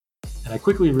And I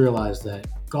quickly realized that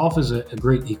golf is a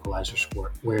great equalizer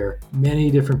sport where many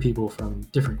different people from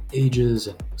different ages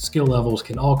and skill levels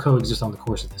can all coexist on the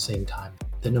course at the same time.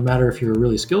 That no matter if you're a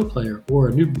really skilled player or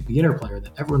a new beginner player,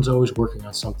 that everyone's always working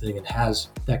on something and has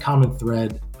that common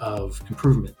thread of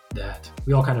improvement that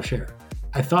we all kind of share.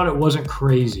 I thought it wasn't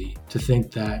crazy to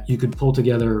think that you could pull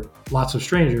together lots of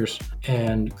strangers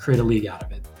and create a league out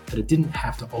of it. That it didn't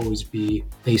have to always be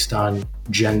based on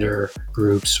gender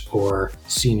groups or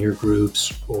senior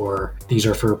groups, or these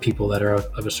are for people that are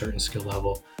of a certain skill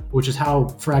level, which is how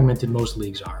fragmented most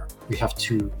leagues are. We have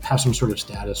to have some sort of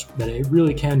status that it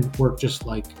really can work just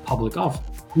like public golf.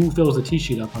 Who fills the tee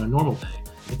sheet up on a normal day?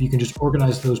 If you can just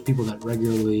organize those people that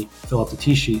regularly fill up the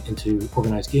tee sheet into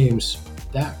organized games,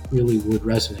 that really would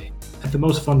resonate. At the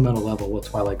most fundamental level, what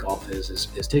Twilight Golf is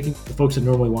taking the folks that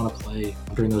normally want to play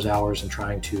during those hours and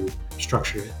trying to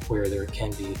structure it where there can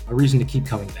be a reason to keep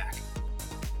coming back.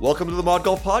 Welcome to the Mod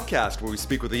Golf Podcast, where we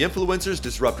speak with the influencers,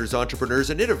 disruptors, entrepreneurs,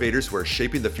 and innovators who are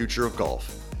shaping the future of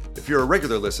golf. If you're a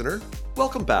regular listener,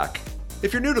 welcome back.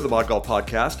 If you're new to the Mod Golf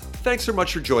Podcast, thanks so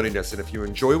much for joining us. And if you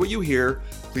enjoy what you hear,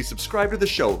 please subscribe to the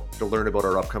show to learn about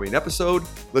our upcoming episode,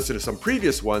 listen to some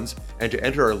previous ones, and to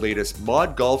enter our latest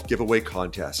Mod Golf giveaway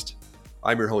contest.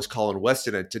 I'm your host, Colin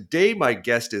Weston, and today my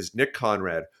guest is Nick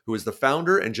Conrad, who is the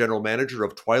founder and general manager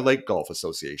of Twilight Golf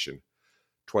Association.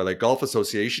 Twilight Golf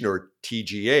Association, or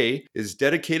TGA, is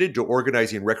dedicated to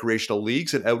organizing recreational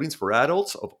leagues and outings for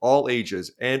adults of all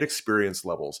ages and experience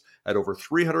levels at over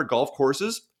 300 golf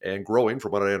courses, and growing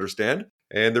from what I understand,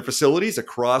 and their facilities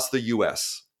across the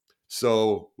U.S.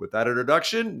 So with that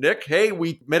introduction, Nick, hey,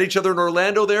 we met each other in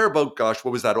Orlando there about, what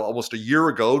was that, almost a year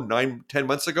ago, 9-10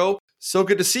 months ago. So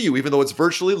good to see you, even though it's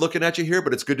virtually looking at you here,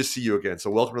 but it's good to see you again. So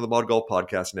welcome to the Mod Golf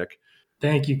Podcast, Nick.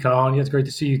 Thank you, Colin. Yeah, it's great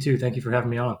to see you too. Thank you for having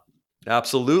me on.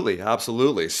 Absolutely.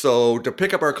 So to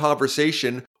pick up our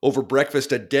conversation over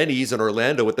breakfast at Denny's in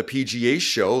Orlando at the PGA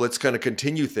show, let's kind of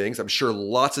continue things. I'm sure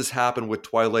lots has happened with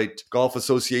Twilight Golf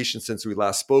Association since we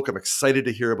last spoke. I'm excited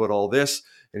to hear about all this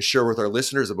and share with our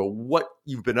listeners about what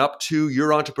you've been up to, your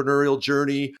entrepreneurial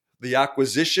journey, the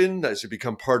acquisition as you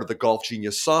become part of the Golf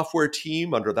Genius software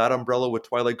team under that umbrella with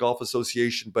Twilight Golf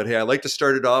Association. But hey, I like to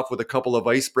start it off with a couple of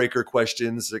icebreaker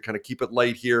questions to kind of keep it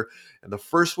light here. And the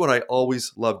first one I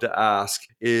always love to ask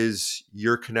is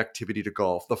your connectivity to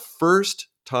golf. The first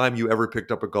time you ever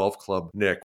picked up a golf club,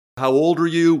 Nick, how old were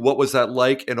you? What was that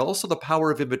like? And also the power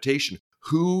of invitation.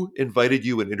 Who invited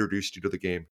you and introduced you to the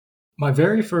game? My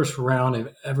very first round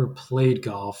I've ever played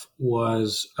golf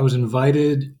was I was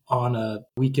invited on a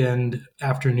weekend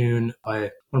afternoon by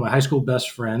one of my high school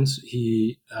best friends.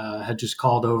 He had just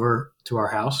called over to our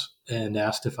house and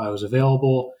asked if I was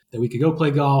available, that we could go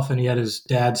play golf. And he had his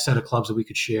dad's set of clubs that we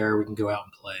could share. We can go out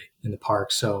and play in the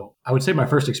park. So I would say my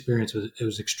first experience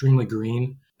was extremely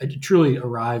green. I truly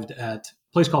arrived at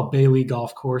a place called Bailey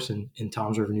Golf Course in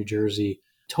Toms River, New Jersey.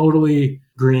 Totally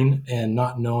green and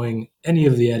not knowing any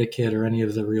of the etiquette or any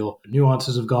of the real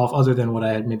nuances of golf other than what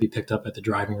I had maybe picked up at the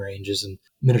driving ranges and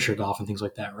miniature golf and things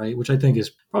like that, right? Which I think is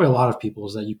probably a lot of people,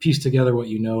 is that you piece together what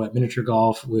you know at miniature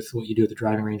golf with what you do at the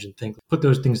driving range and put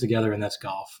those things together, and that's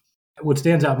golf. What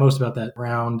stands out most about that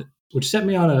round, which set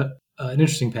me on an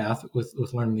interesting path with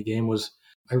learning the game, was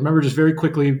I remember just very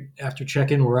quickly after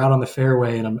check-in, we're out on the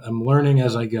fairway and I'm learning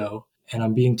as I go. And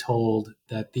I'm being told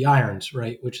that the irons,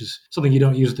 right, which is something you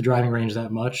don't use at the driving range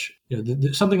that much,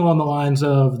 something along the lines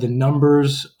of the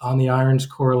numbers on the irons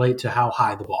correlate to how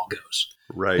high the ball goes.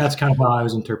 Right. That's kind of how I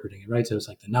was interpreting it, right? So it's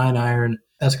like the 9 iron,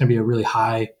 that's going to be a really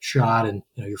high shot, and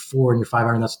your 4 and your 5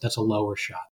 iron, that's a lower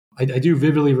shot. I do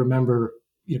vividly remember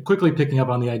quickly picking up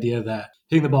on the idea that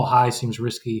hitting the ball high seems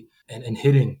risky, and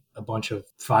hitting a bunch of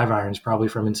 5 irons probably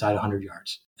from inside 100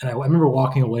 yards. And I remember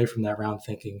walking away from that round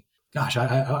thinking, gosh,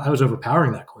 I was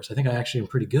overpowering that course. I think I actually am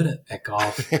pretty good at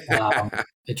golf.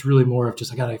 It's really more of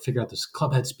just I got to figure out this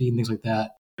club head speed and things like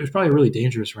that. It was probably a really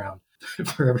dangerous round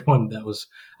for everyone that was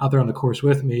out there on the course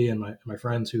with me and my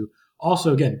friends who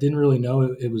also, again, didn't really know.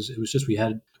 It was just we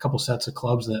had a couple sets of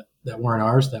clubs that weren't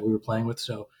ours that we were playing with.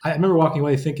 So I remember walking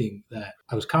away thinking that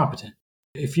I was competent.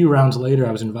 A few rounds later,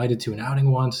 I was invited to an outing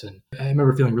once, and I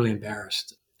remember feeling really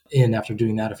embarrassed. After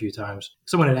doing that a few times,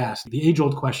 someone had asked the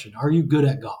age-old question, are you good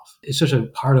at golf? It's such a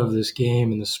part of this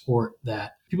game and the sport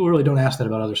that people really don't ask that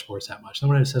about other sports that much.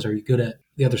 Someone says, are you good at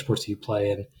the other sports that you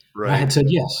play? And right. I had said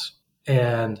yes.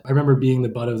 And I remember being the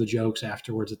butt of the jokes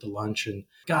afterwards at the lunch. And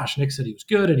gosh, Nick said he was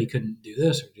good and he couldn't do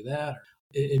this or do that.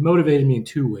 It motivated me in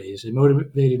two ways. It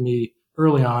motivated me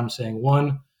early on saying,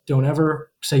 one, don't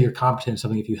ever say you're competent in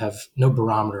something if you have no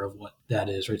barometer of what that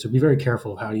is, right? So be very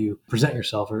careful of how you present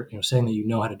yourself or saying that you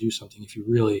know how to do something if you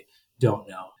really don't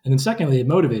know. And then secondly, it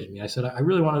motivated me. I said, I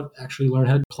really want to actually learn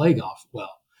how to play golf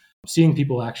well. Seeing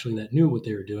people actually that knew what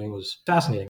they were doing was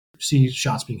fascinating. See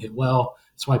shots being hit well.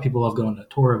 That's why people love going to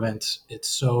tour events. It's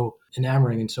so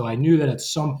enamoring. And so I knew that at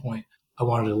some point I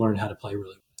wanted to learn how to play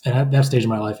really well. And at that stage of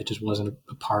my life, it just wasn't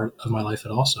a part of my life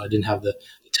at all. So I didn't have the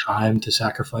time to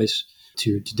sacrifice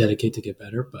to dedicate to get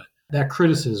better. But that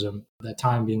criticism, that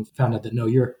time being found out that, no,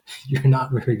 you're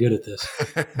not very good at this,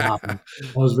 that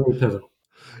was very pivotal.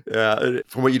 Yeah.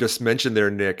 From what you just mentioned there,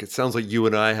 Nick, it sounds like you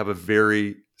and I have a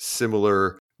very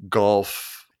similar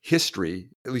golf history,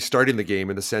 at least starting the game,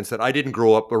 in the sense that I didn't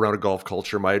grow up around a golf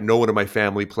culture. No one in my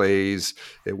family plays.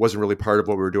 It wasn't really part of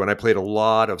what we were doing. I played a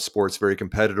lot of sports very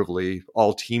competitively,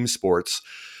 all team sports.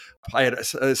 I had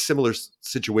a similar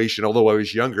situation. Although I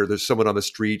was younger, there's someone on the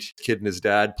street, kid and his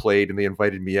dad played, and they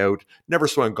invited me out. Never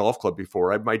swung a golf club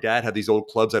before. My dad had these old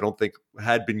clubs I don't think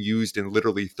had been used in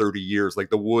literally 30 years.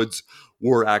 Like the woods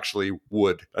were actually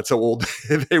wood. That's how old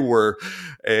they were.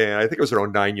 And I think I was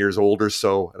around 9 years old or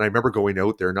so. And I remember going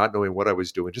out there, not knowing what I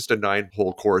was doing, just a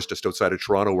 9-hole course just outside of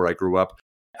Toronto where I grew up.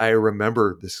 I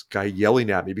remember this guy yelling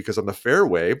at me because on the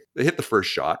fairway, they hit the first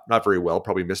shot, not very well,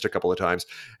 probably missed a couple of times.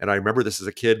 And I remember this as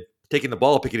a kid taking the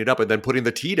ball, picking it up, and then putting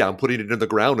the tee down, putting it in the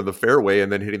ground in the fairway,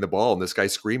 and then hitting the ball. And this guy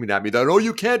screaming at me that, oh,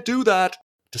 you can't do that.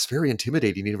 Just very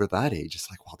intimidating even at that age. It's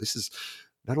like, wow, this is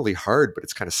not only hard, but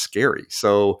it's kind of scary.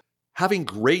 So having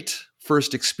great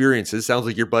first experiences, sounds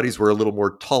like your buddies were a little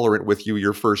more tolerant with you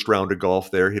your first round of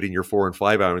golf there, hitting your 4 and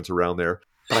 5 irons around there.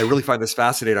 But I really find this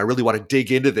fascinating. I really want to dig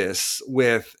into this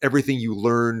with everything you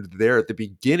learned there at the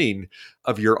beginning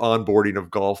of your onboarding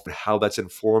of golf and how that's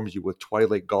informed you with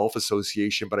Twilight Golf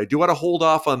Association. But I do want to hold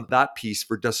off on that piece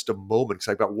for just a moment because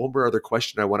I've got one more other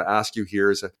question I want to ask you here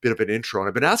as a bit of an intro. And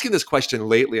I've been asking this question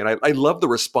lately, and I love the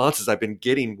responses I've been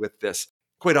getting with this.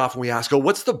 Quite often we ask,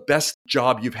 what's the best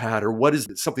job you've had? Or what is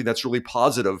something that's really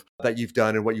positive that you've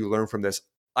done and what you learned from this?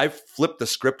 I've flipped the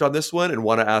script on this one and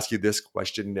want to ask you this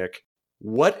question, Nick.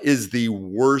 What is the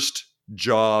worst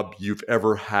job you've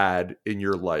ever had in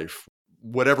your life?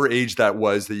 Whatever age that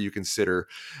was that you consider.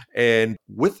 And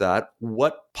with that,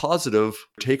 what positive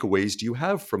takeaways do you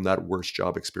have from that worst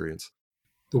job experience?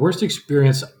 The worst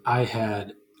experience I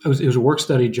had, it was a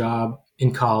work-study job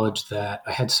in college that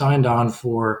I had signed on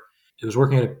for. It was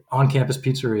working at an on-campus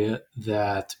pizzeria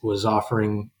that was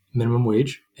offering minimum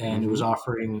wage, and it was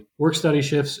offering work-study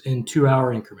shifts in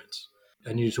 2-hour increments.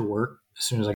 I needed to work as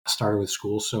soon as I started with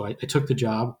school. So I took the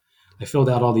job. I filled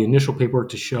out all the initial paperwork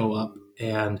to show up.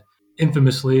 And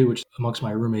infamously, which amongst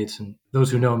my roommates and those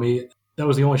who know me, that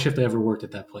was the only shift I ever worked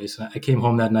at that place. And I came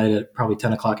home that night at probably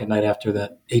 10 o'clock at night after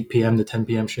that 8 p.m. to 10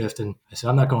 p.m. shift. And I said,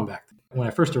 I'm not going back. When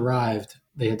I first arrived,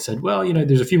 they had said, well,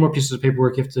 there's a few more pieces of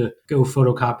paperwork. You have to go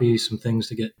photocopy some things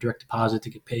to get direct deposit to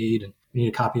get paid. And you need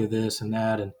a copy of this and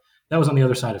that. And that was on the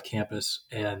other side of campus.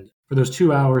 And for those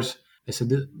 2 hours, I said,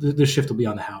 this shift will be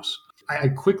on the house. I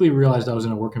quickly realized I was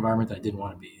in a work environment that I didn't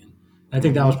want to be in. And I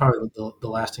think that was probably the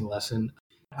lasting lesson.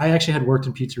 I actually had worked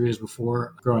in pizzerias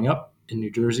before growing up in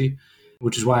New Jersey,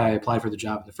 which is why I applied for the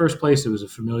job in the first place. It was a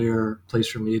familiar place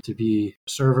for me to be a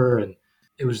server. And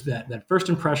it was that first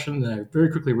impression that I very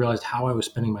quickly realized how I was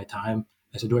spending my time.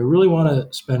 I said, do I really want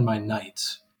to spend my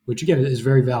nights, which again is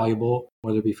very valuable,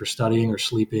 whether it be for studying or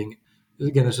sleeping.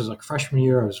 Again, this was like freshman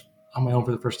year. I was on my own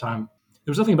for the first time.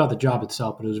 There was nothing about the job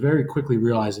itself, but it was very quickly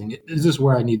realizing, is this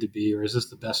where I need to be, or is this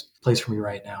the best place for me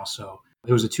right now? So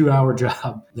it was a 2-hour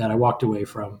job that I walked away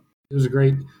from. It was a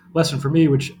great lesson for me,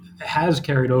 which has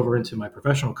carried over into my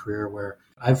professional career, where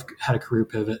I've had a career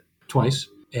pivot twice,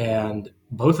 and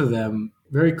both of them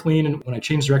very clean. And when I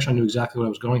changed direction, I knew exactly what I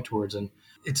was going towards. And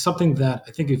it's something that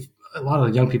I think if a lot of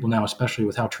the young people now, especially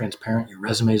with how transparent your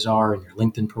resumes are and your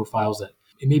LinkedIn profiles, that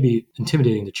it may be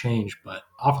intimidating to change, but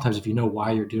oftentimes if you know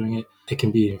why you're doing it, it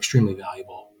can be an extremely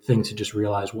valuable thing to just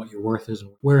realize what your worth is and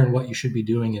where and what you should be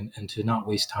doing, and to not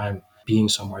waste time being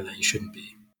somewhere that you shouldn't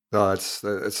be. Oh,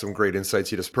 that's some great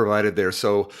insights you just provided there.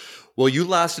 So, well, you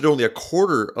lasted only a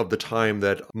quarter of the time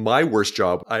that my worst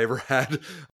job I ever had.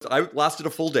 I lasted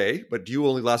a full day, but you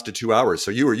only lasted 2 hours.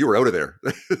 So you were out of there.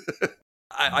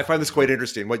 I find this quite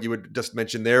interesting, what you would just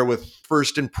mention there with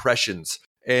first impressions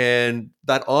and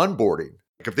that onboarding.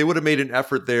 If they would have made an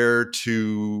effort there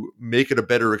to make it a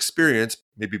better experience,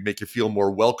 maybe make you feel more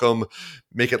welcome,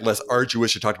 make it less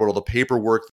arduous. You talked about all the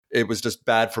paperwork. It was just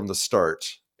bad from the start.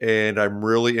 And I'm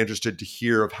really interested to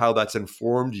hear of how that's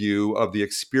informed you of the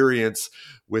experience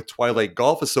with Twilight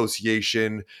Golf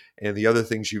Association and the other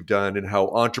things you've done, and how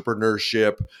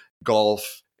entrepreneurship,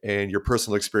 golf, and your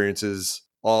personal experiences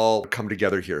all come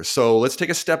together here. So let's take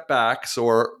a step back so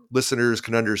our listeners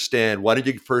can understand. Why don't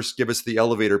you first give us the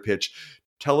elevator pitch?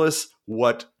 Tell us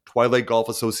what Twilight Golf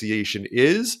Association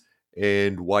is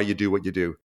and why you do what you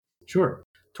do. Sure.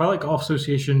 Twilight Golf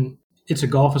Association, it's a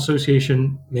golf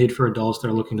association made for adults that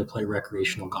are looking to play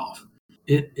recreational golf.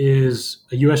 It is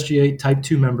a USGA Type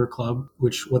 2 member club,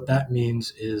 which what that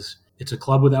means is it's a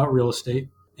club without real estate,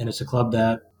 and it's a club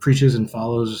that preaches and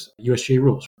follows USGA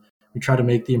rules. We try to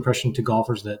make the impression to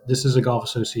golfers that this is a golf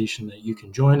association that you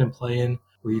can join and play in,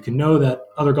 where you can know that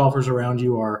other golfers around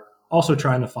you are also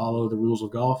trying to follow the rules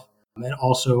of golf and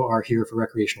also are here for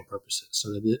recreational purposes. So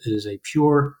that it is a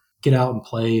pure get out and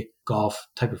play golf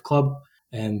type of club.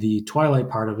 And the Twilight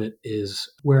part of it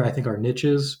is where I think our niche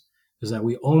is that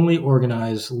we only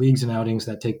organize leagues and outings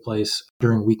that take place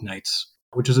during weeknights,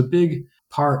 which is a big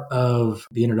part of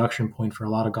the introduction point for a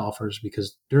lot of golfers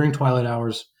because during twilight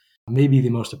hours may be the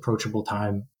most approachable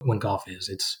time when golf is.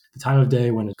 It's the time of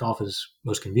day when golf is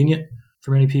most convenient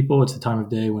for many people. It's the time of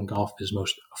day when golf is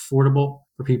most affordable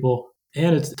for people.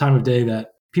 And it's the time of day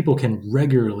that people can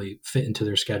regularly fit into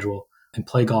their schedule and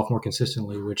play golf more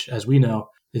consistently, which, as we know,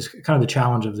 is kind of the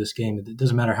challenge of this game. It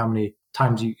doesn't matter how many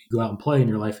times you go out and play in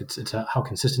your life. It's how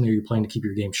consistently are you playing to keep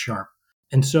your game sharp.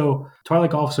 And so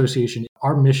Twilight Golf Association,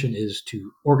 our mission is to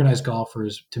organize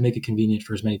golfers to make it convenient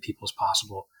for as many people as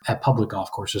possible at public golf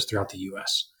courses throughout the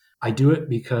U.S. I do it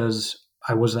because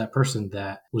I was that person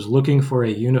that was looking for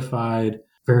a unified,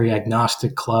 very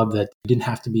agnostic club that didn't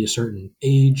have to be a certain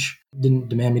age, didn't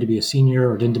demand me to be a senior,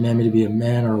 or didn't demand me to be a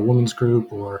man or a women's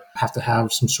group, or have to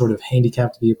have some sort of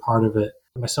handicap to be a part of it.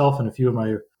 Myself and a few of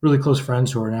my really close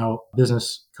friends who are now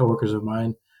business coworkers of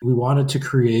mine, we wanted to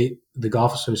create the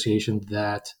golf association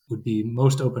that would be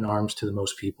most open arms to the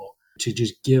most people, to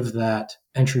just give that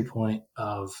entry point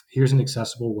of here's an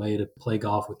accessible way to play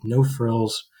golf with no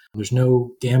frills. There's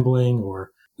no gambling,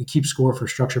 or we keep score for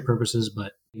structure purposes,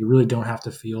 but you really don't have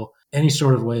to feel any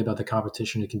sort of way about the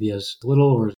competition. It can be as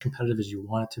little or as competitive as you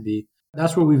want it to be.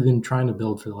 That's what we've been trying to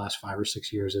build for the last 5 or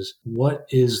 6 years is what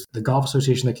is the golf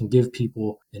association that can give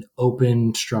people an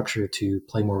open structure to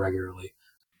play more regularly.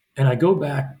 And I go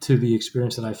back to the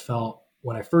experience that I felt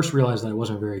when I first realized that I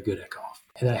wasn't very good at golf.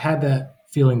 And I had that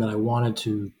feeling that I wanted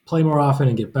to play more often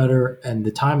and get better. And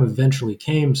the time eventually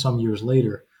came some years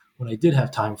later when I did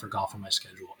have time for golf in my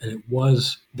schedule. And it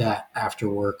was that after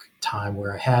work time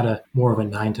where I had more of a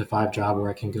 9-to-5 job where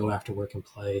I can go after work and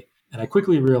play. And I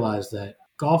quickly realized that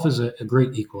golf is a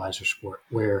great equalizer sport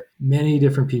where many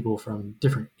different people from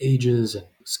different ages and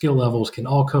skill levels can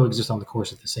all coexist on the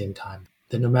course at the same time.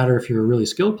 That no matter if you're a really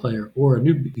skilled player or a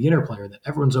new beginner player, that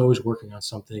everyone's always working on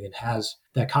something and has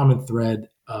that common thread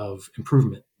of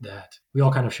improvement that we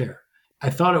all kind of share. I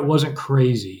thought it wasn't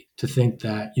crazy to think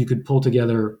that you could pull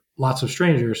together lots of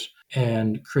strangers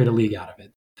and create a league out of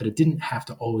it, that it didn't have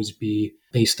to always be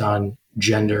based on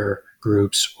gender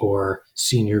groups or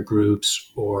senior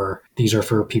groups, or these are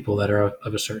for people that are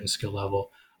of a certain skill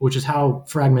level, which is how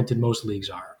fragmented most leagues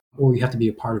are. Or you have to be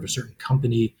a part of a certain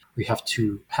company, or you have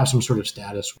to have some sort of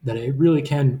status, that it really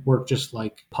can work just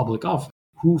like public golf.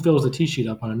 Who fills the tee sheet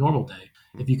up on a normal day?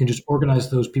 If you can just organize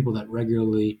those people that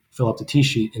regularly fill up the tee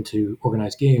sheet into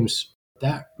organized games,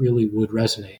 that really would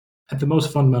resonate. At the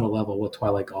most fundamental level, what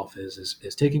Twilight Golf is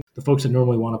taking the folks that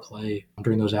normally want to play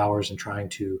during those hours and trying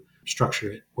to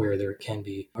structure it where there can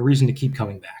be a reason to keep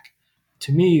coming back.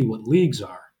 To me, what leagues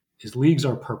are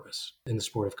purpose in the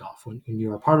sport of golf. When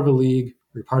you're a part of a league,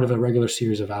 you're part of a regular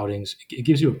series of outings, it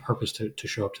gives you a purpose to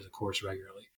show up to the course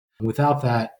regularly. And without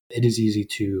that, it is easy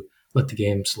to let the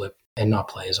game slip and not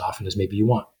play as often as maybe you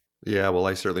want. Yeah, well,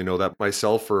 I certainly know that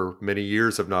myself for many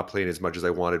years of not playing as much as I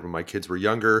wanted when my kids were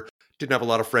younger. Didn't have a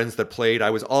lot of friends that played. I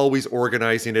was always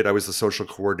organizing it. I was the social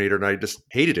coordinator and I just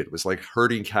hated it. It was like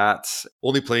herding cats,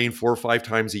 only playing 4 or 5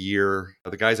 times a year.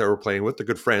 The guys I were playing with, they're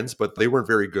good friends, but they weren't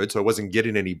very good. So I wasn't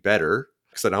getting any better.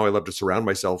 So now I love to surround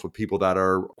myself with people that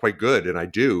are quite good, and I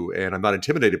do. And I'm not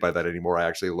intimidated by that anymore. I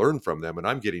actually learn from them and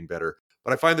I'm getting better.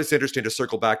 But I find this interesting to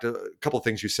circle back to a couple of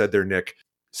things you said there, Nick.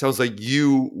 Sounds like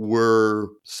you were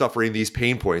suffering these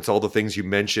pain points, all the things you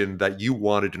mentioned that you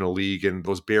wanted in a league and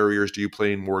those barriers to you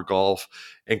playing more golf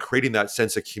and creating that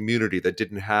sense of community that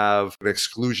didn't have an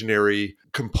exclusionary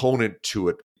component to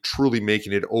it, truly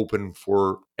making it open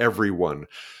for everyone.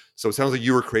 So it sounds like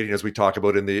you were creating, as we talk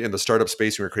about in the startup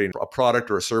space, you were creating a product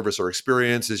or a service or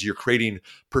experience, is you're creating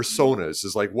personas.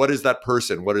 Is like, what is that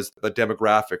person? What is the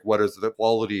demographic? What is the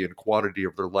quality and quantity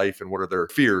of their life? And what are their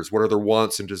fears? What are their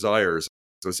wants and desires?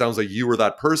 So it sounds like you were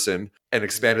that person and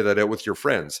expanded that out with your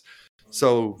friends.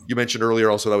 So you mentioned earlier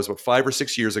also that was about 5 or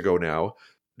 6 years ago now.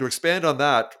 To expand on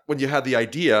that, when you had the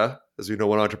idea, as we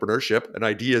know in entrepreneurship, an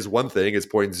idea is one thing, it's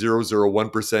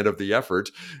 0.001% of the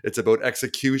effort. It's about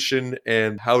execution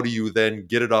and how do you then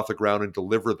get it off the ground and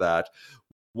deliver that.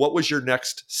 What was your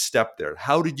next step there?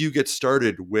 How did you get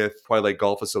started with Twilight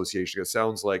Golf Association? It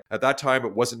sounds like at that time,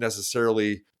 it wasn't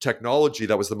necessarily technology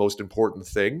that was the most important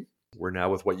thing. We're now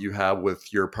with what you have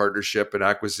with your partnership and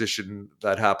acquisition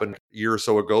that happened a year or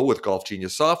so ago with Golf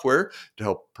Genius Software to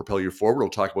help propel you forward. We'll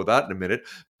talk about that in a minute.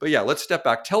 But yeah, let's step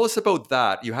back. Tell us about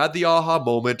that. You had the aha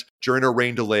moment during a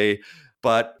rain delay,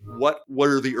 but what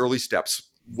are the early steps?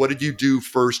 What did you do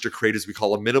first to create, as we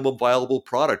call, a minimum viable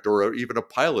product, or even a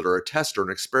pilot or a test or an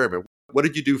experiment? What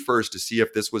did you do first to see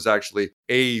if this was actually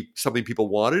A, something people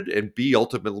wanted, and B,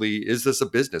 ultimately, is this a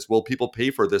business? Will people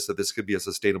pay for this, that this could be a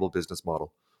sustainable business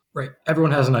model? Right.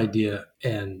 Everyone has an idea,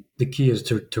 and the key is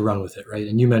to run with it, right?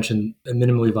 And you mentioned a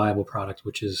minimally viable product,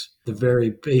 which is the very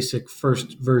basic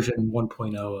first version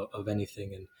 1.0 of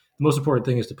anything. And the most important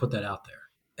thing is to put that out there.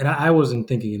 And I wasn't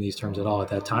thinking in these terms at all at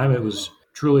that time. It was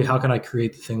truly, how can I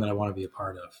create the thing that I want to be a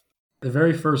part of? The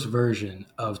very first version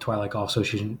of Twilight Golf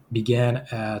Association began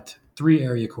at 3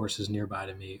 area courses nearby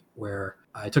to me, where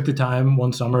I took the time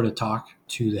one summer to talk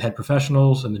to the head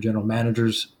professionals and the general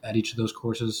managers at each of those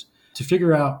courses to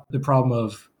figure out the problem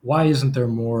of why isn't there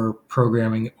more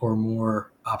programming or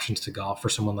more options to golf for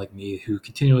someone like me who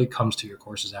continually comes to your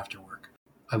courses after work.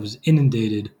 I was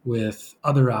inundated with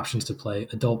other options to play: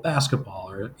 adult basketball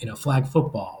or flag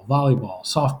football, volleyball,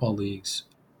 softball leagues.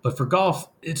 But for golf,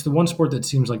 it's the one sport that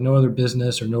seems like no other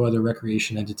business or no other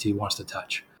recreation entity wants to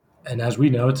touch. And as we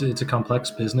know, it's a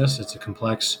complex business. It's a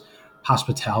complex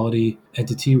hospitality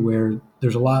entity where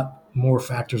there's a lot more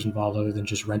factors involved other than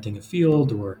just renting a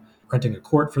field or renting a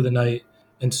court for the night.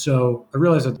 And so I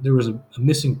realized that there was a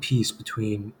missing piece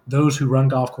between those who run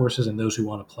golf courses and those who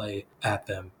want to play at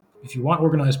them. If you want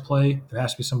organized play, there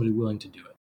has to be somebody willing to do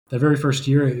it. That very first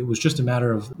year, it was just a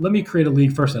matter of, let me create a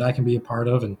league first that I can be a part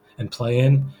of and play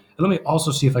in. And let me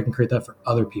also see if I can create that for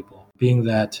other people, being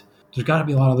that there's got to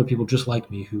be a lot of other people just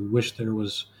like me who wish there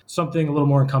was something a little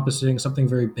more encompassing, something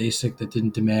very basic that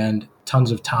didn't demand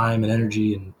tons of time and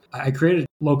energy. And I created it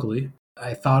locally.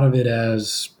 I thought of it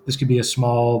as this could be a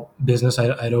small business.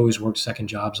 I'd always worked second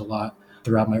jobs a lot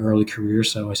throughout my early career.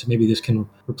 So I said, maybe this can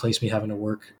replace me having to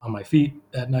work on my feet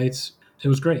at nights. It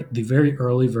was great. The very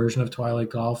early version of Twilight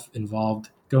Golf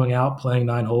involved going out, playing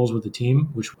 9 holes with the team,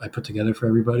 which I put together for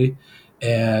everybody,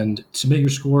 and submit your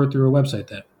score through a website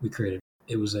that we created.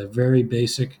 It was a very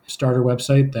basic starter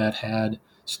website that had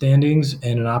standings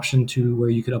and an option to where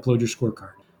you could upload your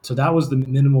scorecard. So that was the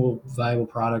minimal viable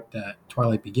product that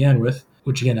Twilight began with,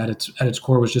 which again, at its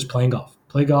core was just playing golf.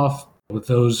 Play golf with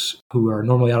those who are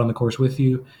normally out on the course with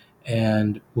you,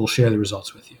 and we'll share the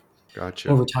results with you. Gotcha.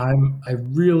 Over time, I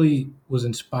really was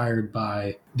inspired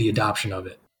by the adoption of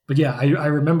it. But yeah, I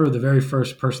remember the very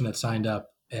first person that signed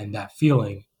up and that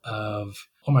feeling of,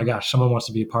 oh my gosh, someone wants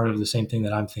to be a part of the same thing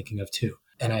that I'm thinking of too.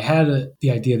 And I had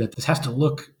the idea that this has to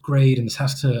look great and this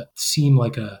has to seem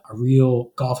like a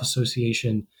real golf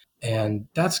association. And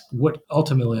that's what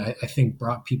ultimately I think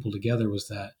brought people together, was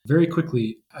that very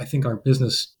quickly, I think our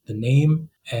business, the name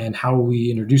and how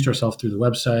we introduced ourselves through the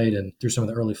website and through some of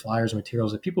the early flyers and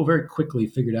materials, that people very quickly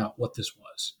figured out what this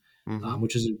was,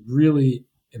 which is a really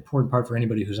important part for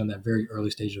anybody who's on that very early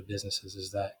stage of businesses,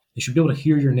 is that they should be able to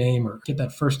hear your name or get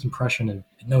that first impression and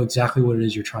know exactly what it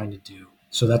is you're trying to do.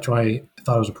 So that's why I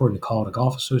thought it was important to call it a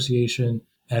golf association.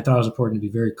 And I thought it was important to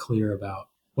be very clear about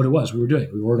what it was we were doing.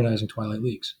 We were organizing Twilight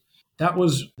Leagues. That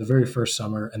was the very first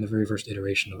summer and the very first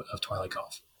iteration of Twilight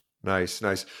Golf. Nice.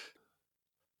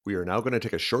 We are now going to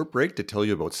take a short break to tell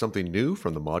you about something new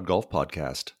from the Mod Golf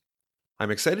Podcast.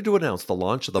 I'm excited to announce the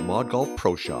launch of the Mod Golf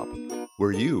Pro Shop,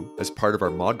 where you, as part of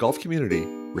our Mod Golf community,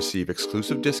 receive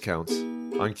exclusive discounts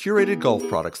on curated golf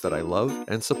products that I love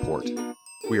and support.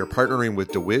 We are partnering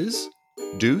with DeWiz,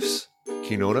 Deuce,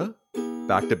 Kinona,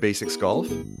 Back to Basics Golf,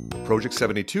 Project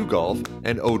 72 Golf,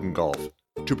 and Odin Golf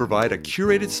to provide a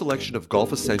curated selection of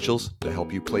golf essentials to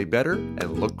help you play better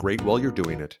and look great while you're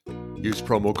doing it. Use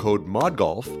promo code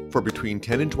MODGOLF for between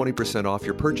 10 and 20% off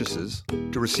your purchases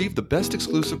to receive the best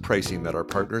exclusive pricing that our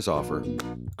partners offer.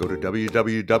 Go to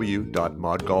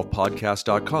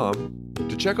www.modgolfpodcast.com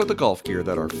to check out the golf gear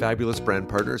that our fabulous brand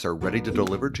partners are ready to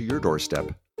deliver to your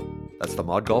doorstep. That's the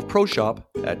Mod Golf Pro Shop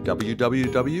at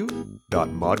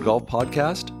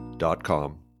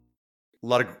www.modgolfpodcast.com. A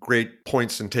lot of great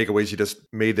points and takeaways you just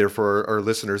made there for our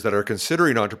listeners that are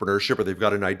considering entrepreneurship, or they've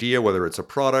got an idea, whether it's a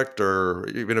product or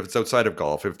even if it's outside of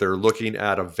golf. If they're looking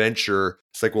at a venture,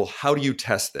 it's like, well, how do you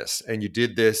test this? And you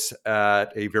did this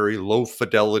at a very low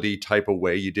fidelity type of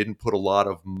way. You didn't put a lot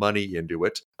of money into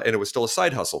it, and it was still a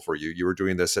side hustle for you. You were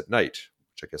doing this at night,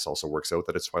 which I guess also works out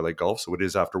that it's Twilight Golf. So it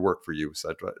is after work for you,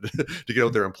 so to get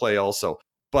out there and play also.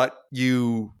 but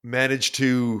you manage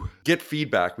to get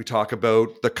feedback. We talk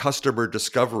about the customer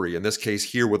discovery, in this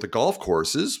case here with the golf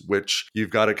courses, which you've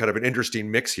got a kind of an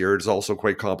interesting mix here. It's also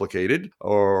quite complicated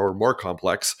or more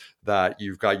complex, that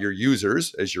you've got your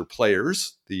users as your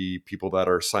players, the people that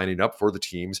are signing up for the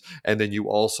teams. And then you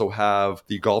also have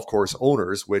the golf course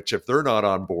owners, which if they're not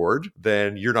on board,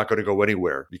 then you're not going to go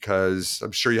anywhere, because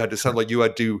I'm sure you had to sound like you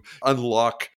had to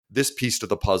unlock this piece to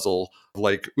the puzzle,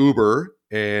 like Uber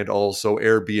and also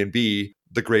Airbnb.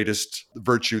 The greatest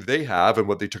virtue they have and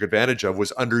what they took advantage of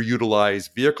was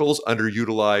underutilized vehicles,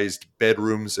 underutilized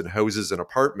bedrooms and houses and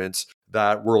apartments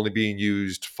that were only being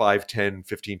used 5, 10,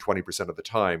 15, 20% of the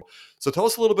time. So tell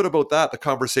us a little bit about that, the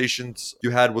conversations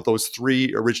you had with those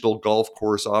 3 original golf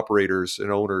course operators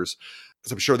and owners.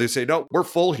 Because I'm sure they say, no, we're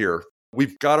full here.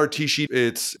 We've got our tee sheet.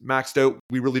 It's maxed out.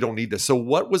 We really don't need this. So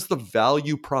what was the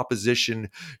value proposition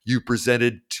you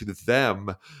presented to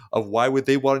them of why would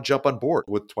they want to jump on board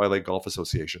with Twilight Golf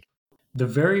Association? The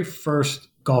very first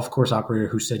golf course operator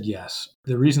who said yes,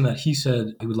 the reason that he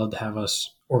said he would love to have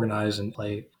us organize and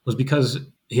play was because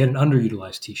he had an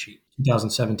underutilized tee sheet.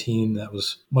 2017, that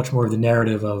was much more of the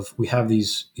narrative of we have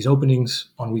these openings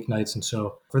on weeknights. And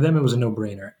so for them, it was a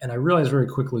no-brainer. And I realized very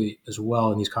quickly as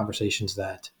well in these conversations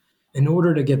that in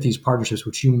order to get these partnerships,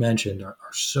 which you mentioned are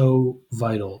so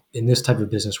vital in this type of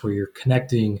business where you're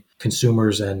connecting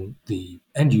consumers and the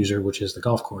end user, which is the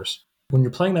golf course, when you're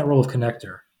playing that role of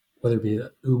connector, whether it be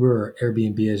Uber or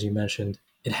Airbnb, as you mentioned,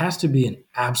 it has to be an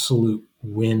absolute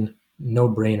win,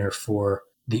 no-brainer for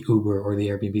the Uber or the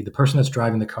Airbnb, the person that's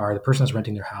driving the car, the person that's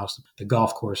renting their house, the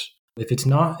golf course. If it's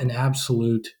not an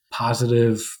absolute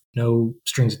positive, no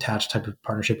strings attached type of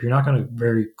partnership, you're not going to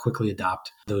very quickly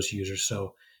adopt those users.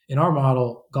 So in our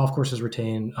model, golf courses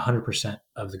retain 100%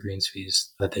 of the greens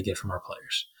fees that they get from our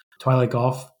players. Twilight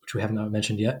Golf, which we have not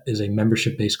mentioned yet, is a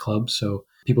membership-based club. So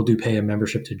people do pay a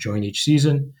membership to join each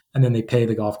season, and then they pay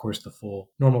the golf course the full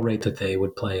normal rate that they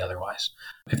would play otherwise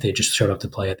if they just showed up to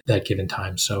play at that given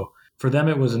time. So for them,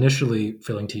 it was initially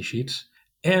filling tee sheets.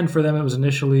 And for them, it was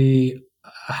initially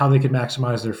how they could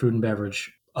maximize their food and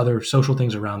beverage, other social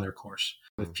things around their course.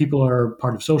 If people are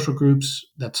part of social groups,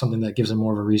 that's something that gives them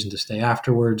more of a reason to stay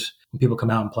afterwards. When people come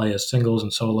out and play as singles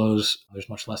and solos, there's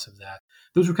much less of that.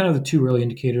 Those were kind of the 2 early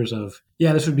indicators of,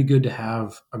 yeah, this would be good to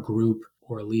have a group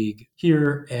or a league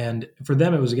here. And for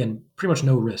them, it was, again, pretty much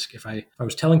no risk. If I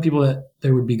was telling people that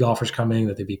there would be golfers coming,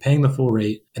 that they'd be paying the full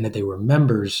rate, and that they were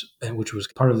members, and which was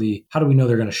part of the, how do we know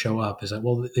they're going to show up, is that,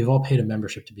 well, they've all paid a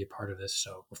membership to be a part of this.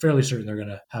 So we're fairly certain they're going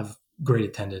to have great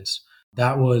attendance.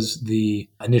 That was the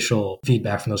initial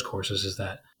feedback from those courses, is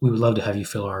that we would love to have you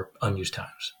fill our unused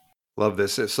times. Love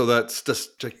this. So that's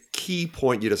just a key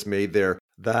point you just made there,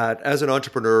 that as an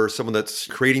entrepreneur, someone that's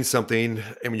creating something,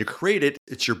 and when you create it,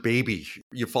 it's your baby.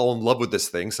 You fall in love with this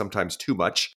thing, sometimes too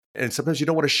much. And sometimes you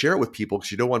don't want to share it with people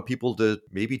because you don't want people to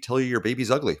maybe tell you your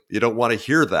baby's ugly. You don't want to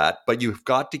hear that, but you've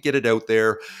got to get it out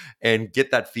there and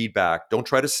get that feedback. Don't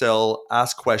try to sell,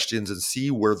 ask questions and see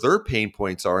where their pain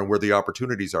points are and where the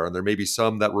opportunities are. And there may be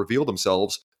some that reveal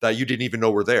themselves that you didn't even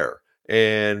know were there.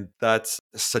 And that's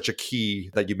such a key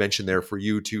that you mentioned there for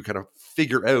you to kind of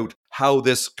figure out how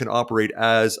this can operate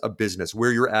as a business,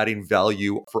 where you're adding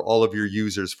value for all of your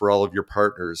users, for all of your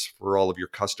partners, for all of your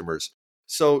customers.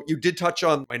 So you did touch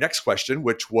on my next question,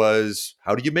 which was,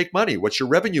 how do you make money? What's your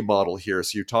revenue model here?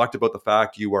 So you talked about the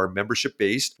fact you are membership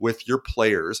based with your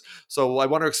players. So I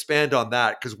want to expand on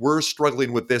that because we're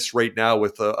struggling with this right now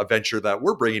with a venture that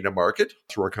we're bringing to market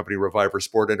through our company, Reviver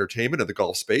Sport Entertainment, in the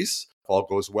golf space. If all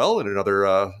goes well in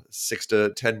another 6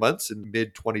 to 10 months in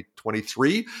mid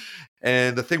 2023.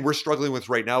 And the thing we're struggling with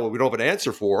right now, what we don't have an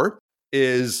answer for,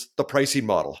 is the pricing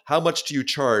model. How much do you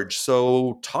charge?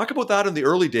 So talk about that in the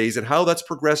early days and how that's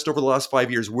progressed over the last 5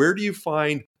 years. Where do you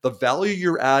find the value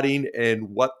you're adding and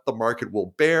what the market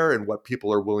will bear and what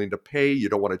people are willing to pay? You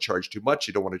don't want to charge too much.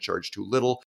 You don't want to charge too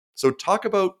little. So talk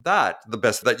about that, the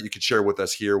best that you could share with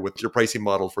us here with your pricing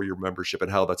model for your membership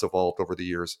and how that's evolved over the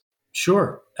years.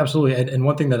 Sure, absolutely. And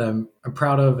one thing that I'm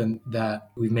proud of and that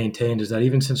we've maintained is that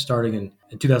even since starting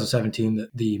in 2017,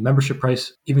 the membership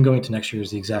price, even going to next year,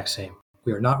 is the exact same.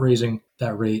 We are not raising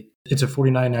that rate. It's a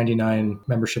 $49.99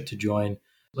 membership to join.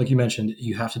 Like you mentioned,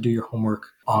 you have to do your homework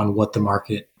on what the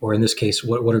market, or in this case,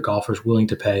 what are golfers willing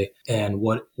to pay and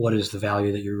what is the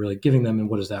value that you're really giving them and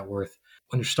what is that worth.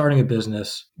 When you're starting a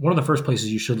business, one of the first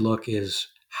places you should look is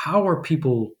how are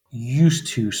people used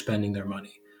to spending their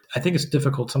money? I think it's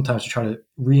difficult sometimes to try to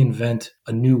reinvent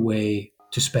a new way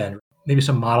to spend, maybe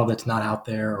some model that's not out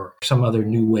there or some other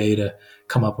new way to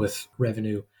come up with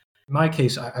revenue. In my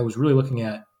case, I was really looking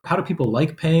at how do people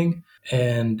like paying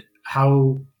and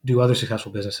how do other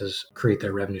successful businesses create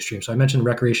their revenue stream? So I mentioned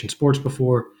recreation sports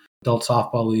before, adult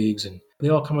softball leagues, and they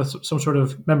all come with some sort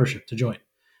of membership to join.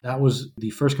 That was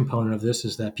the first component of this,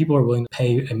 is that people are willing to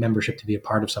pay a membership to be a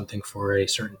part of something for a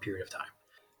certain period of time.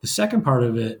 The second part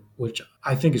of it, which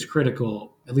I think is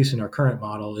critical, at least in our current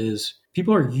model, is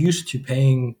people are used to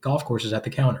paying golf courses at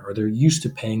the counter, or they're used to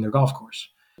paying their golf course.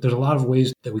 There's a lot of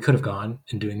ways that we could have gone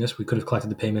in doing this. We could have collected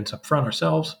the payments up front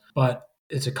ourselves, but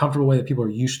it's a comfortable way that people are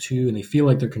used to, and they feel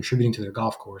like they're contributing to their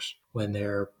golf course when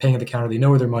they're paying at the counter. They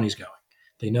know where their money's going.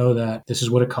 They know that this is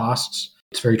what it costs.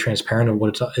 It's very transparent of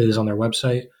what it is on their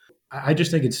website. I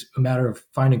just think it's a matter of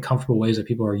finding comfortable ways that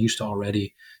people are used to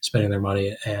already spending their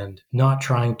money, and not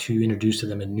trying to introduce to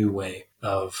them a new way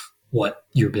of what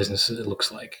your business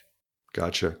looks like.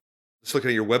 Gotcha. Just looking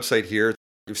at your website here,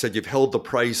 you've said you've held the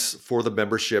price for the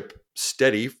membership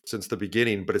steady since the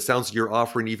beginning, but it sounds like you're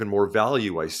offering even more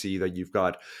value. I see that you've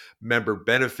got member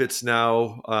benefits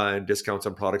now and discounts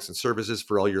on products and services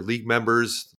for all your league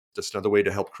members. Just another way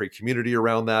to help create community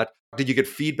around that. Did you get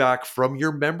feedback from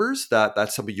your members that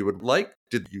that's something you would like?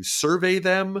 Did you survey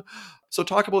them? So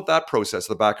talk about that process,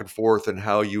 the back and forth, and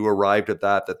how you arrived at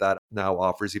that now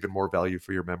offers even more value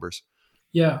for your members.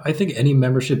 Yeah, I think any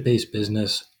membership-based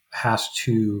business has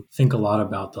to think a lot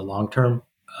about the long term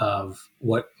of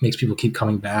what makes people keep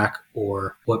coming back,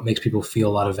 or what makes people feel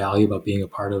a lot of value about being a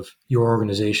part of your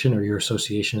organization or your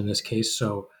association in this case.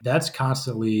 So that's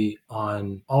constantly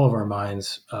on all of our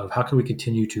minds of how can we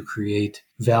continue to create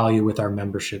value with our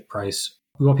membership price.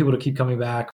 We want people to keep coming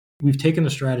back. We've taken the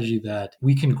strategy that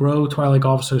we can grow Twilight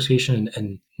Golf Association,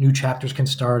 and new chapters can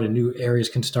start and new areas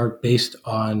can start based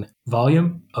on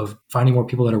volume of finding more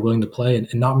people that are willing to play, and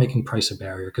not making price a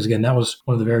barrier. Because again, that was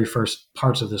one of the very first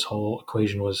parts of this whole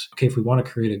equation was, okay, if we want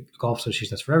to create a golf association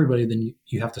that's for everybody, then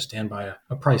you have to stand by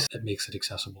a price that makes it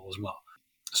accessible as well.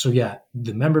 So yeah,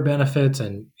 the member benefits,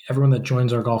 and everyone that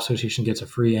joins our golf association gets a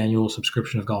free annual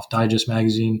subscription of Golf Digest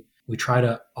magazine. We try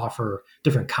to offer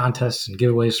different contests and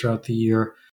giveaways throughout the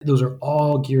year. Those are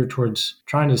all geared towards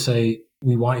trying to say,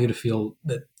 we want you to feel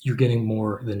that you're getting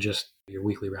more than just your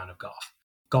weekly round of golf.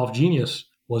 Golf Genius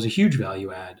was a huge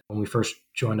value add when we first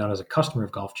joined on as a customer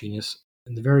of Golf Genius.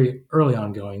 In the very early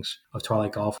ongoings of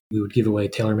Twilight Golf, we would give away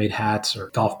tailor-made hats or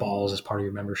golf balls as part of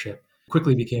your membership. It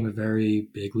quickly became a very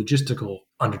big logistical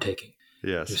undertaking.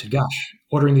 Yes. We said, gosh,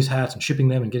 ordering these hats and shipping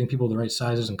them and getting people the right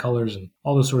sizes and colors and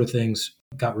all those sort of things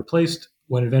got replaced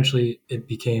when eventually it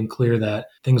became clear that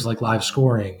things like live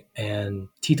scoring and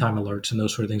tee time alerts and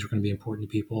those sort of things were going to be important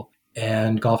to people.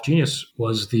 And Golf Genius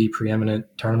was the preeminent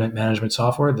tournament management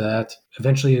software that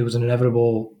eventually it was an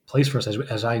inevitable place for us.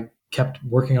 As I kept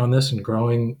working on this and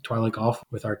growing Twilight Golf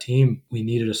with our team, we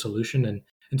needed a solution. And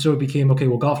so it became, okay,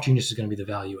 well, Golf Genius is going to be the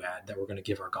value add that we're going to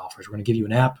give our golfers. We're going to give you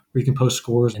an app where you can post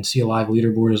scores and see a live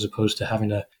leaderboard, as opposed to having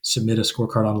to submit a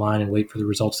scorecard online and wait for the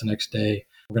results the next day.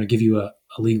 We're going to give you a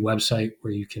league website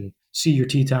where you can see your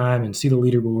tee time and see the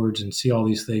leaderboards and see all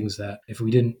these things that if we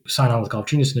didn't sign on with Golf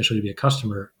Genius initially to be a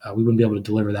customer, we wouldn't be able to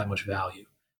deliver that much value.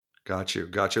 Got you.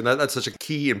 And that's such a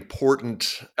key,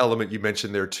 important element you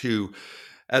mentioned there too.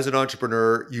 As an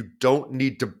entrepreneur, you don't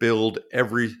need to build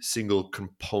every single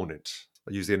component.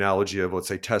 I use the analogy of, let's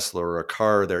say, Tesla or a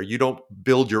car there. You don't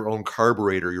build your own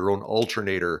carburetor, your own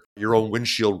alternator, your own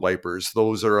windshield wipers.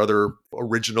 Those are other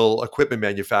original equipment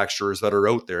manufacturers that are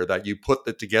out there that you put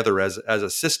that together as a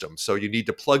system. So you need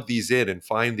to plug these in and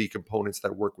find the components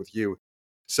that work with you.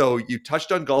 So you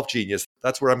touched on Golf Genius.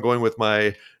 That's where I'm going with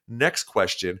my next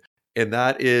question. And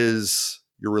that is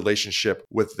your relationship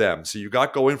with them. So you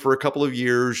got going for a couple of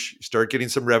years, you start getting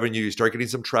some revenue, you start getting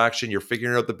some traction, you're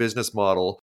figuring out the business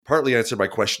model. Partly answered my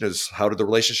question is, how did the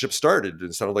relationship started?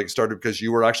 It sounded like it started because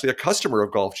you were actually a customer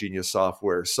of Golf Genius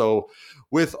software. So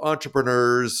with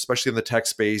entrepreneurs, especially in the tech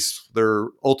space, their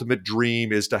ultimate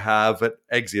dream is to have an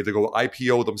exit. They go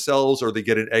IPO themselves, or they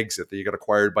get an exit. They get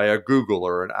acquired by a Google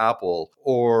or an Apple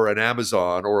or an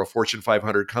Amazon or a Fortune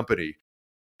 500 company.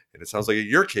 And it sounds like in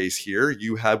your case here,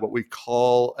 you had what we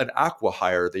call an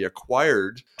acqui-hire. They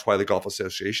acquired Twilight Golf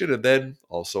Association and then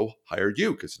also hired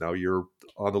you, because now you're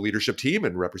on the leadership team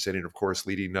and representing, of course,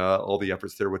 leading all the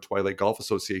efforts there with Twilight Golf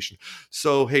Association.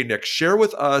 So, hey, Nick, share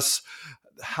with us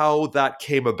how that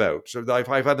came about. So I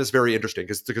find this very interesting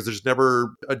because there's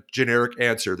never a generic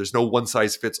answer. There's no one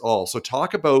size fits all. So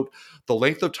talk about the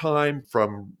length of time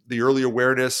from the early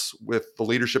awareness with the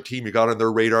leadership team you got on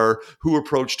their radar, who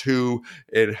approached who,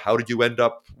 and how did you end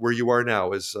up where you are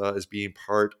now as being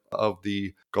part of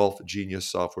the Golf Genius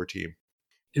software team?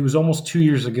 It was almost 2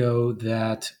 years ago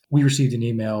that we received an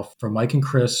email from Mike and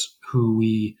Chris, who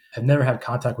we had never had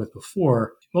contact with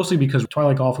before. mostly because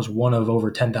Twilight Golf was one of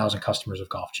over 10,000 customers of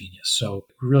Golf Genius. So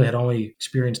we really had only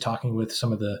experience talking with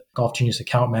some of the Golf Genius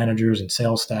account managers and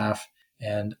sales staff.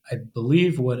 And I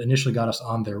believe what initially got us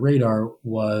on their radar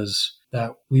was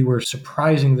that we were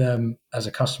surprising them as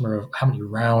a customer of how many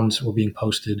rounds were being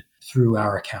posted through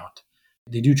our account.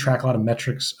 They do track a lot of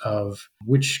metrics of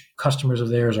which customers of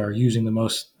theirs are using the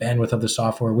most bandwidth of the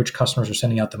software, which customers are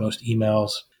sending out the most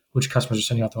emails, which customers are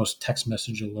sending out the most text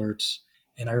message alerts.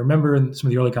 And I remember in some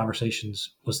of the early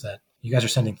conversations was that you guys are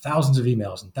sending thousands of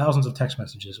emails and thousands of text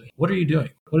messages. What are you doing?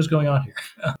 What is going on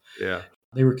here? Yeah.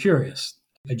 They were curious.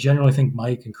 I generally think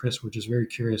Mike and Chris were just very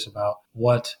curious about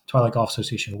what Twilight Golf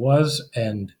Association was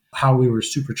and how we were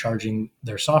supercharging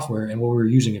their software and what we were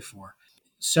using it for.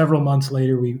 Several months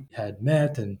later, we had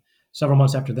met, and several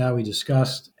months after that, we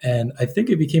discussed. And I think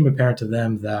it became apparent to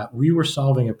them that we were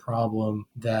solving a problem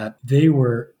that they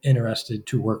were interested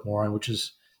to work more on, which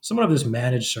is somewhat of this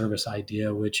managed service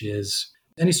idea, which is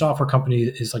any software company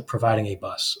is like providing a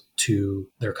bus to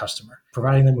their customer,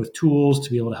 providing them with tools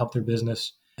to be able to help their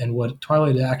business. And what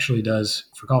Twilight actually does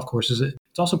for golf courses,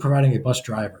 it's also providing a bus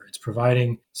driver. It's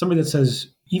providing somebody that says,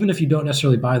 even if you don't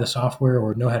necessarily buy the software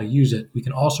or know how to use it, we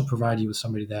can also provide you with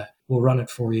somebody that will run it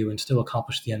for you and still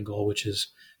accomplish the end goal, which is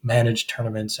manage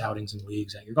tournaments, outings, and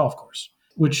leagues at your golf course,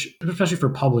 which, especially for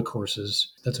public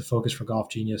courses, that's a focus for Golf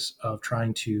Genius of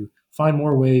trying to find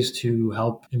more ways to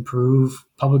help improve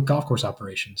public golf course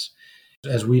operations.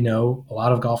 As we know, a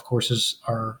lot of golf courses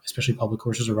are, especially public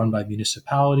courses, are run by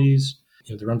municipalities.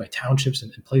 They're run by townships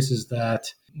and places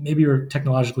that maybe are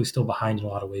technologically still behind in a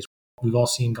lot of ways. We've all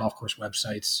seen golf course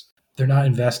websites. They're not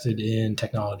invested in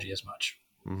technology as much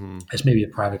as maybe a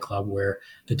private club where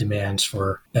the demands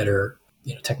for better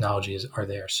technology are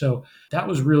there. So that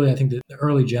was really, I think, the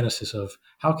early genesis of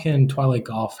how can Twilight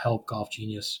Golf help Golf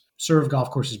Genius serve golf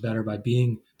courses better by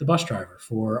being the bus driver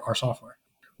for our software.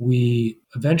 We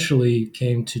eventually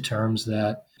came to terms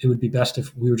that it would be best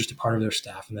if we were just a part of their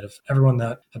staff, and that if everyone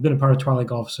that had been a part of Twilight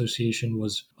Golf Association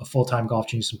was a full-time Golf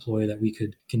Genius employee, that we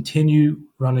could continue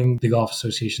running the Golf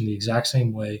Association the exact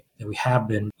same way that we have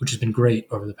been, which has been great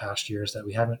over the past years, that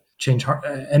we haven't changed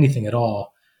anything at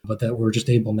all, but that we're just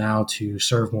able now to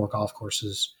serve more golf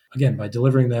courses, again, by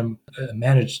delivering them a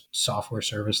managed software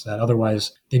service that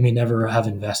otherwise they may never have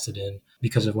invested in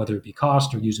because of whether it be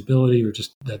cost or usability or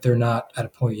just that they're not at a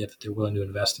point yet that they're willing to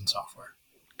invest in software.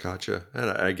 Gotcha. And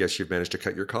I guess you've managed to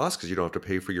cut your costs because you don't have to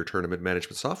pay for your tournament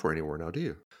management software anymore now, do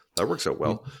you? That works out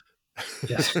well.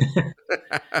 Yes.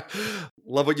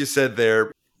 Love what you said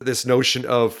there. This notion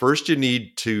of first you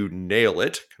need to nail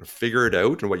it, kind of figure it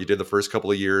out, and what you did the first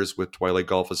couple of years with Twilight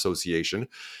Golf Association,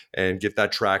 and get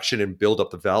that traction and build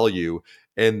up the value,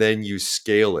 and then you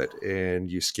scale it, and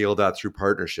you scale that through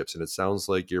partnerships. And it sounds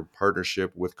like your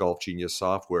partnership with Golf Genius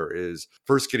software is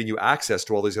first getting you access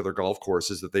to all these other golf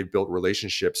courses that they've built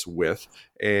relationships with,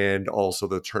 and also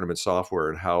the tournament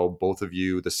software, and how both of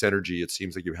you, the synergy it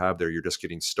seems like you have there, you're just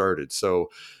getting started.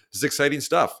 So this is exciting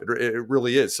stuff. It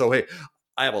really is. So, hey,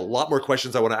 I have a lot more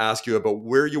questions I want to ask you about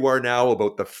where you are now,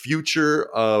 about the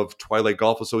future of Twilight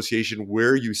Golf Association,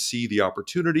 where you see the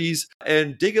opportunities,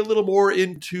 and dig a little more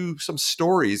into some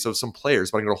stories of some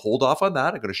players. But I'm going to hold off on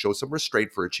that. I'm going to show some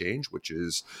restraint for a change, which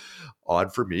is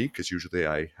odd for me because usually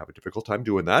I have a difficult time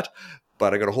doing that.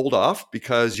 But I'm going to hold off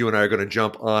because you and I are going to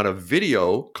jump on a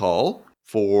video call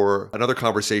for another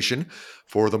conversation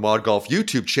for the Mod Golf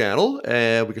YouTube channel,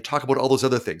 and we could talk about all those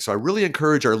other things. So I really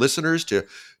encourage our listeners to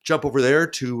jump over there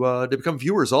to become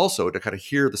viewers also, to kind of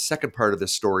hear the second part of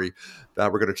this story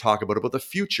that we're going to talk about the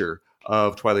future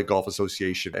of Twilight Golf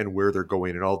Association and where they're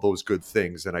going and all those good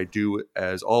things. And I do,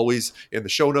 as always, in the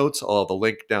show notes, I'll have the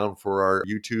link down for our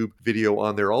YouTube video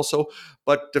on there also.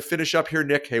 But to finish up here,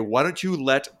 Nick, hey, why don't you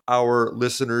let our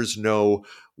listeners know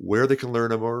where they can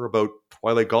learn more about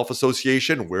Twilight Golf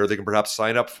Association, where they can perhaps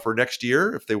sign up for next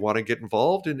year if they want to get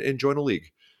involved and join a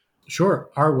league? Sure.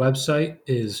 Our website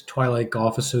is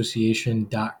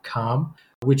twilightgolfassociation.com,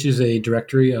 which is a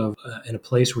directory of and a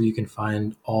place where you can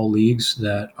find all leagues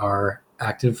that are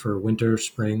active for winter,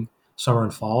 spring, summer,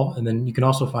 and fall. And then you can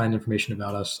also find information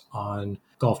about us on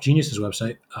Golf Genius's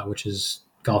website, which is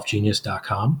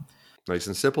golfgenius.com. Nice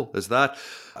and simple as that.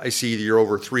 I see that you're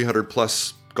over 300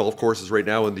 plus golf courses right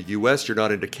now in the US. You're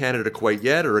not into Canada quite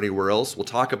yet or anywhere else. We'll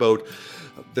talk about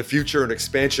the future and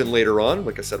expansion later on.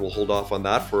 Like I said, we'll hold off on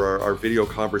that for our video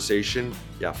conversation.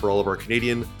 Yeah, for all of our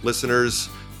Canadian listeners,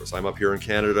 of course, I'm up here in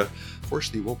Canada.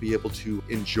 Fortunately, won't be able to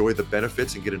enjoy the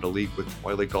benefits and get into league with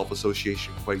Twilight Golf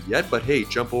Association quite yet. But hey,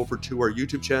 jump over to our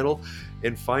YouTube channel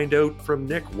and find out from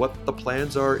Nick what the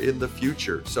plans are in the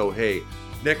future. So hey,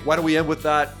 Nick, why don't we end with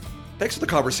that? Thanks for the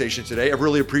conversation today. I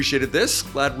really appreciated this.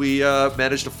 Glad we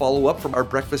managed to follow up from our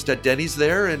breakfast at Denny's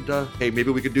there. And hey,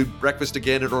 maybe we could do breakfast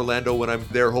again in Orlando when I'm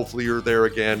there. Hopefully you're there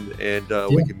again, and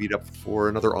we can meet up for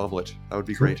another omelet. That would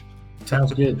be great.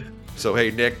 Sounds good. So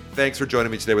hey, Nick, thanks for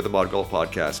joining me today with the Mod Golf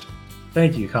Podcast.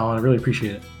 Thank you, Colin. I really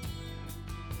appreciate it.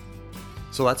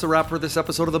 So that's a wrap for this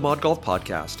episode of the Mod Golf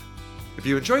Podcast. If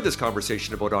you enjoyed this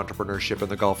conversation about entrepreneurship in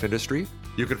the golf industry,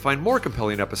 you can find more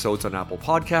compelling episodes on Apple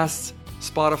Podcasts,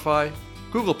 Spotify,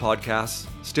 Google Podcasts,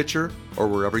 Stitcher, or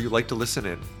wherever you like to listen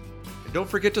in. And don't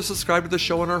forget to subscribe to the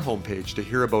show on our homepage to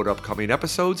hear about upcoming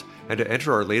episodes and to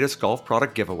enter our latest golf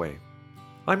product giveaway.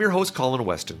 I'm your host, Colin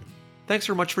Weston. Thanks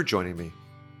very much for joining me.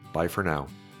 Bye for now.